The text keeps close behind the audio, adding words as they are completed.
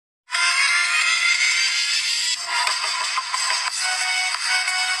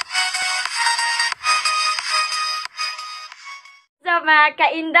mga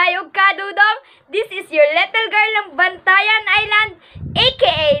kainday ug kadudong. This is your little girl ng Bantayan Island,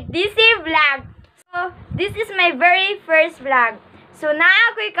 aka DC Vlog. So, this is my very first vlog. So,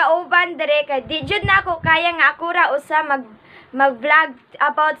 naa ako'y kauban dire kay di jud na ako kaya nga ako ra usa mag-vlog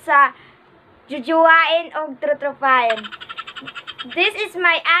about sa JOJOWAIN o TROTROPAHIN. This is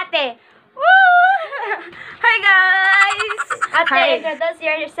my ate. Woo! Hi guys! Ate, Hi. introduce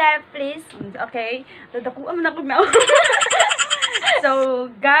yourself please. Okay. Dadakuan na ko na. So,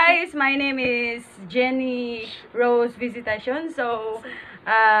 guys, my name is Jenny Rose Visitation. So,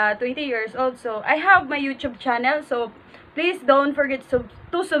 20 years old. So, I have my YouTube channel. So, please don't forget to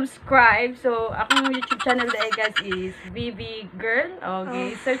subscribe. So, akong YouTube channel dahil guys is VV Girl.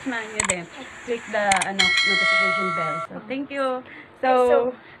 Okay, search na nyo din. Click the notification bell. So, thank you. So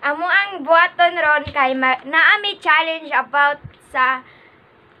amo ang buhaton ron kay naami challenge about sa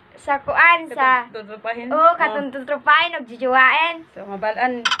kuan sa TROTROPAHIN. katong TROTROPAHIN og JOJOWAIN. So,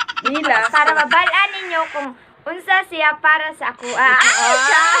 mabalaan nila. Para mabalaan ninyo kung unsa siya para sa ako.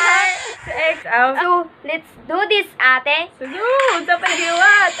 So, let's do this, ate. So, yun! Sa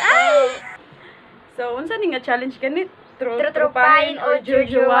paghiwat! Ay! So, unsa ni nga challenge ganit? TROTROPAHIN o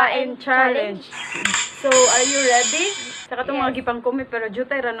JOJOWAIN challenge. So, are you ready? Saka itong mga gipang kumi, pero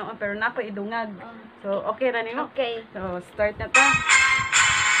jutay ra noon, pero nako idungag. So, okay ra nimo? Okay. So, start na ta.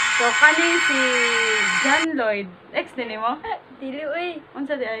 So, kani si John Lloyd. Ex din mo? Dili, uy.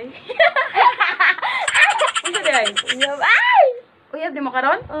 Unsa di ay? Unsa di ay? Uyab, ay! Uyab di mo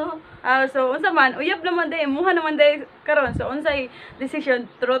karon? So, unsa man? Uyab naman day, muha naman day karon. So, unsay decision?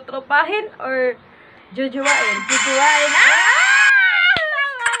 TROTROPAHIN or JOJOWAIN? JOJOWAIN.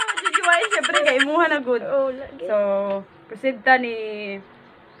 JOJOWAIN, syempre kay muha na good. So, proceed ta ni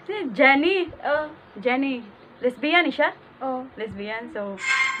Jenny. Jenny. Lesbian ni siya? Lesbian. So,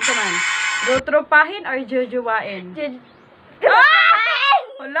 unsa man? TROTROPAHIN or JOJOWAIN?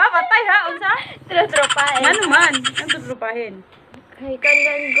 Wala, patay ha, unsa? TROTROPAHIN. Ano man? Ang TROTROPAHIN? Kay kan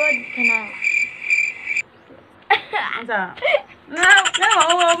good kana. Unsa? Nga,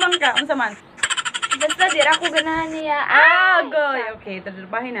 man ka. Unsa man? Basta di ra ko ganahan niya. Okay,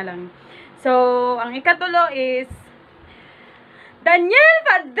 TROTROPAHIN na lang. So, ang ikatulo is Daniel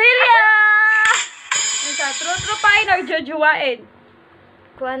Padilla! Unsa, TROTROPAHIN or JOJOWAIN?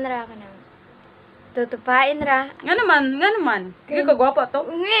 Kuan ra ka na. TROTROPAHIN ra. Nga naman. Hindi ka gwapo to?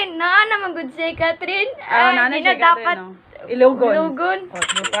 Ngi, naa naman good si Catherine. Nana Di siya na dapat Ilogon.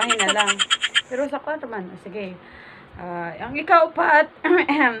 TROTROPAHIN na lang. Pero sa kwan naman, sige. Ang ikaapat,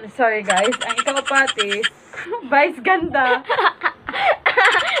 sorry guys, ang ikaapat is Vice Ganda.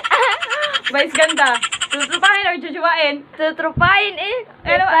 Vice Ganda. TROTROPAHIN or JOJOWAIN? TROTROPAHIN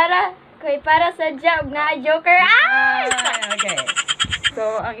Kay para sa job nga joker. Okay.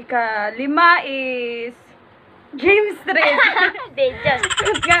 So, ang ika-5 is James Street. Di just.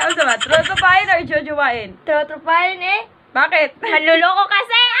 Nga, unsa ba? TROTROPAHIN or JOJOWAIN? TROTROPAHIN Bakit? Manluloko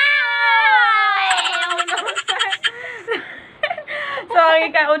kasi. So, ang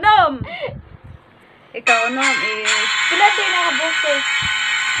ika-unom is Pila din nakabuk eh.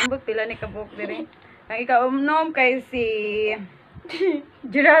 ang book pila ni kabuk diri. Ang ika-unom kay si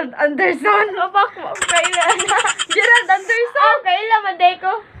Gerald Anderson. Kailan? Gerald Anderson. Kailan maday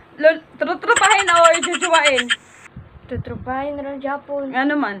ko? TROTROPAHIN or JOJOWAIN? TROTROPAHIN ra Japon.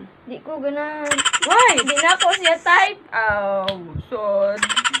 Ano man? Di ko ganahan. Why? Di na ko siya type.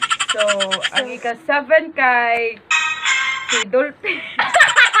 So, ang ika-7 kay si Dolphin.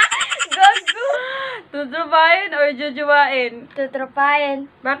 Gago. TROTROPAHIN or JOJOWAIN? TROTROPAHIN.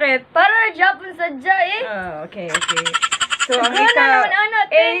 Bakit? Para Japon sadya eh. Okay. So, ang Ano,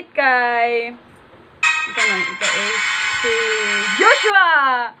 ika-8 kay ika-8 si Joshua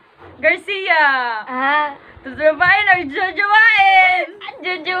Garcia. TROTROPAHIN or JOJOWAIN?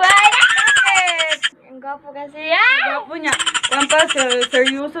 JOJOWAIN. Bakit? Ang gwapo kasi. Gwapo niya. Kung pa,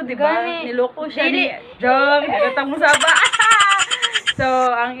 seryoso, di ba? Gani. Niloko siya ni Jong. Nagatang mo sa ba? So,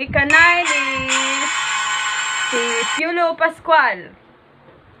 ang ika-9 is si Piolo Pascual.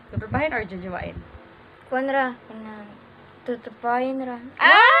 TROTROPAHIN or JOJOWAIN? Kuan ra. TROTROPAHIN ra.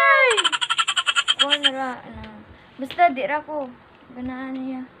 Ay! Kuan ra. Basta di ra ko ganahan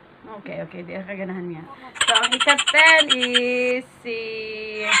niya. Okay. Di ka ganahan niya. So, ang ika-10 is si...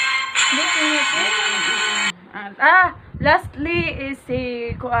 lastly is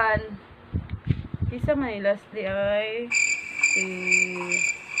si Kuan. Isa man lastly ay si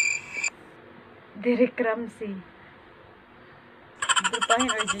Derek Ramsey. TROTROPAHIN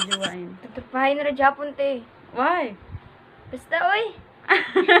or JOJOWAIN? TROTROPAHIN ra Japon te. Why? Basta oy.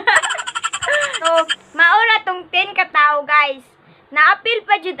 So, maura tong 10 ka tao guys. Naapil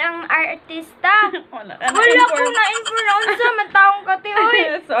pa jud ang artista. Wala Wala ko na influenza man taong kati oy.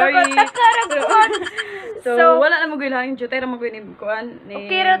 Sorry. Takaraguan. So, wala na magulangin jud tay ra magunin kuan ni.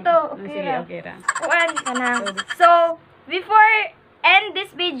 Okay ra to, okay Sige, ra. okay ra. Kuan ka na. So, before end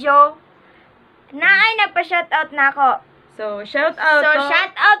this video, naay nagpa-shoutout na ako. So, shout out. So,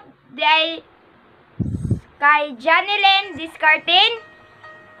 shout out kay Janilyn Discartin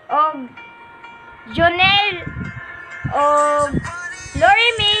o Jonel o Lori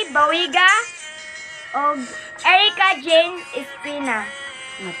May Bawiga o Erica Jane Espina.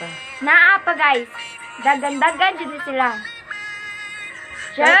 Ano pa? Naa pa guys. Dagan-dagan dyan sila.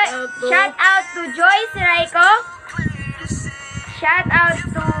 Shout out to Joyce Raiko. Shout out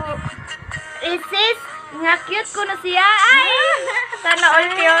to Isis. Nga cute ko na siya. Ay! Sana all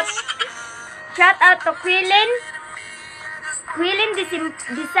cute. Shout out to Quilin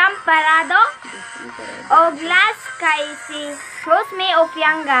Disamparado. O last kay si Rosemary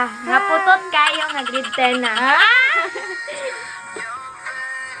Ofianga. Nga putot kayo nga grade 10 na.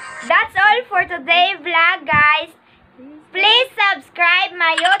 That's all for today vlog, guys. Please subscribe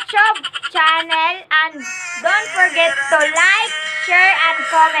my YouTube channel and don't forget to like, share, and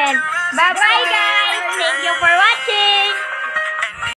comment. Bye-bye, guys. Thank you for watching.